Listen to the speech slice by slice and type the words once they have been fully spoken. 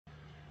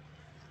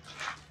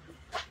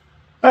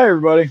Hey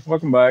everybody,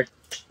 welcome back.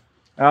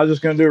 I was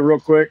just going to do a real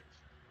quick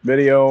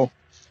video.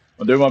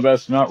 I'll do my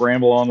best to not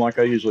ramble on like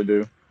I usually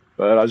do.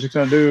 But I was just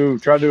going to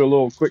try to do a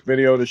little quick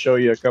video to show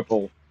you a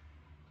couple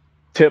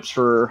tips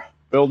for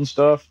building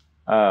stuff.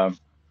 And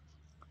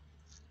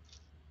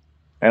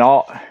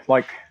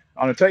like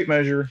on a tape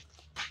measure,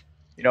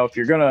 if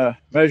you're going to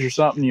measure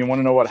something, you want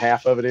to know what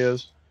half of it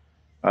is.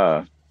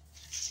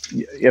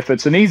 If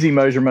it's an easy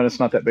measurement, it's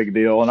not that big a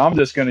deal. And I'm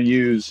going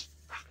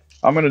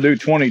to do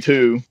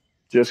 22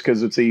 just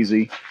because it's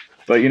easy.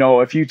 But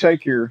if you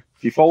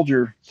fold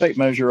your tape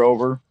measure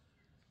over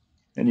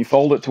and you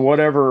fold it to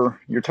whatever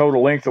your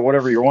total length of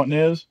whatever you're wanting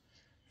is,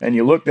 and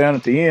you look down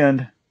at the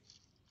end,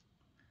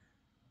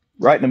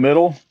 right in the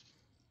middle,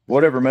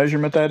 whatever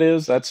measurement that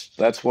is,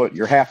 that's what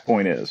your half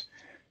point is.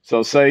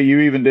 So say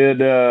you even did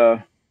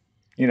 20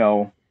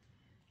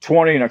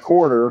 and a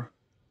quarter,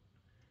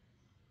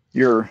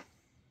 it's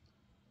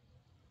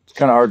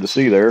kind of hard to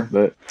see there,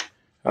 but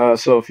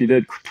so if you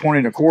did 20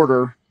 and a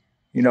quarter,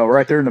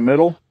 right there in the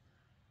middle,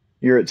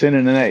 you're at 10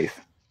 and an eighth.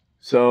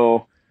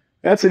 So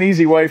that's an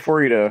easy way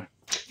for you to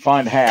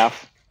find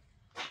half.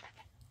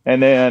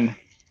 And then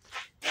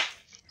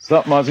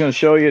something I was going to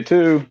show you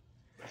too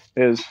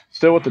is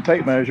still with the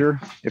tape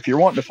measure. If you're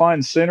wanting to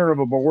find center of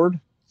a board,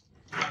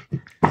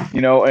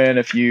 and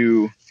if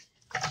you,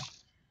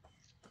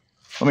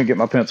 let me get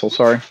my pencil,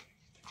 sorry.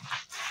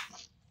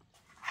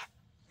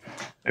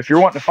 If you're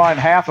wanting to find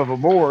half of a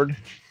board,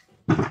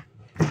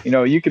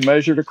 you can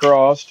measure it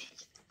across.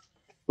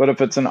 But if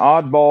it's an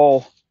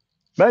oddball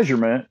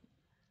measurement,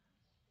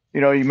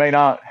 you may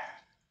not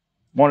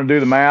want to do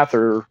the math,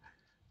 or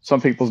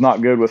some people's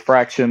not good with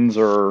fractions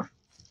or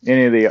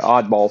any of the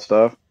oddball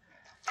stuff.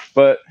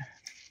 But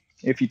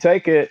if you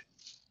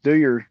do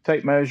your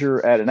tape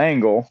measure at an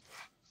angle.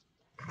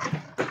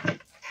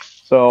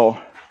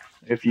 So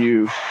if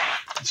you,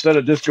 instead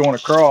of just going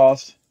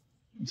across,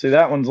 see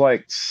that one's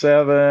like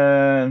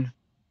 7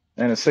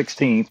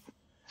 1/16.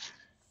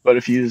 But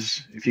if you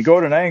go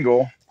at an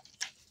angle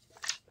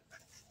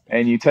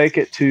and you take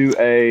it to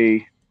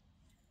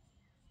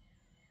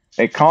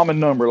a common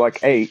number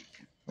like 8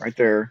 right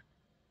there,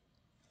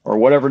 or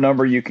whatever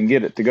number you can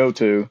get it to go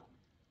to.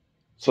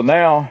 So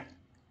now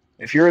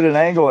if you're at an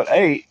angle at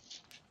 8,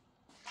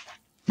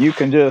 you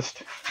can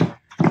just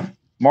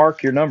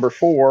mark your number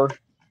 4,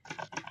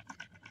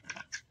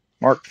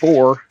 mark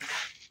 4,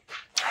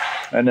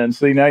 and then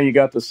see, now you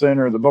got the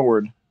center of the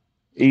board.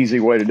 Easy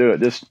way to do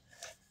it. Just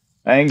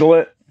angle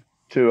it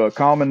to a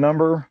common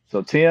number,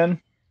 so 10,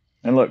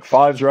 and look,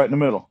 5's right in the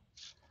middle.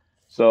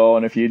 So,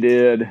 and if you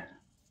did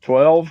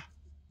 12,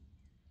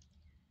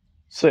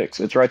 6,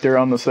 it's right there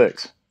on the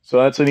 6.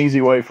 So that's an easy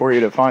way for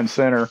you to find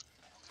center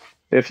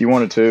if you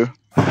wanted to.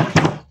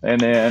 And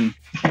then,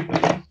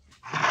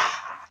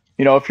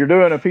 if you're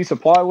doing a piece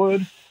of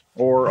plywood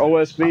or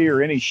OSB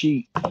or any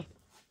sheet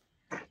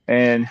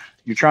and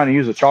you're trying to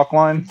use a chalk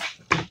line,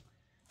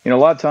 a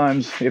lot of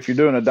times if you're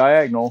doing a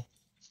diagonal,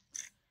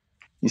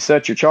 you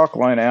set your chalk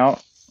line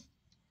out.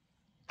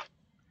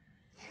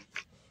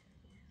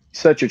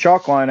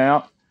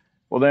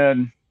 Well,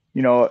 then,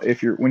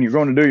 when you're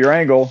going to do your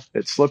angle,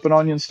 it's slipping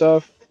on you and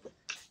stuff.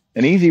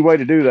 An easy way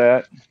to do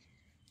that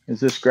is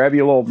just grab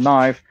you a little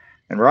knife,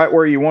 and right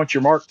where you want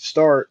your mark to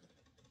start,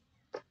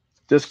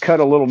 just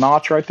cut a little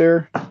notch right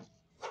there,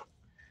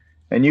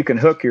 and you can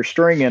hook your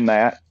string in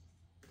that.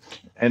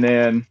 And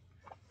then,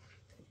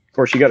 of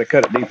course, you got to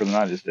cut it deeper than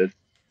I just did.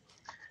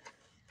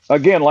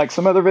 Again, like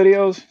some other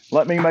videos,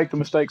 let me make the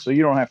mistake so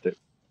you don't have to.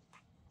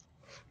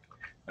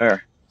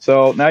 There.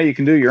 So now you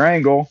can do your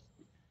angle,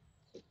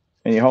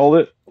 and you hold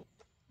it,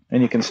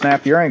 and you can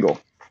snap your angle.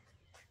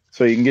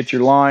 So you can get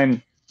your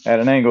line at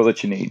an angle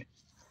that you need.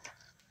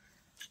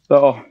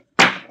 So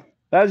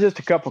that's just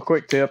a couple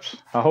quick tips.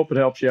 I hope it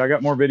helps you. I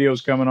got more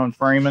videos coming on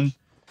framing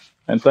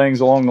and things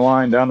along the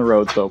line down the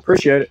road. So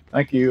appreciate it.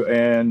 Thank you.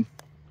 And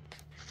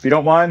if you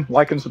don't mind,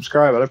 like and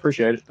subscribe. I'd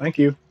appreciate it. Thank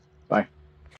you. Bye.